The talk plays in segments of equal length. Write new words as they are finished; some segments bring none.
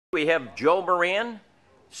We have Joe Moran,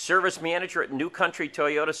 Service Manager at New Country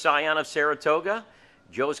Toyota Scion of Saratoga.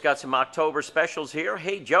 Joe's got some October specials here.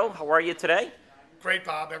 Hey, Joe, how are you today? Great,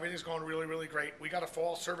 Bob. Everything's going really, really great. We got a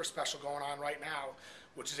fall service special going on right now,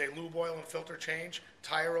 which is a lube oil and filter change,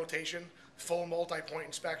 tire rotation, full multi-point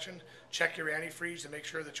inspection, check your antifreeze to make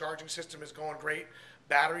sure the charging system is going great,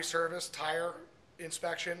 battery service, tire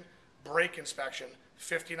inspection, brake inspection,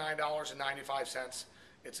 $59.95.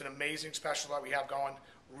 It's an amazing special that we have going.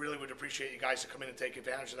 Really would appreciate you guys to come in and take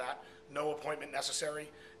advantage of that. No appointment necessary,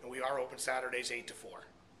 and we are open Saturdays 8 to 4.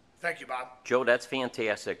 Thank you, Bob. Joe, that's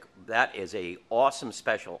fantastic. That is a awesome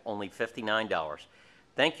special, only $59.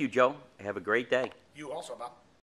 Thank you, Joe. Have a great day. You also, Bob.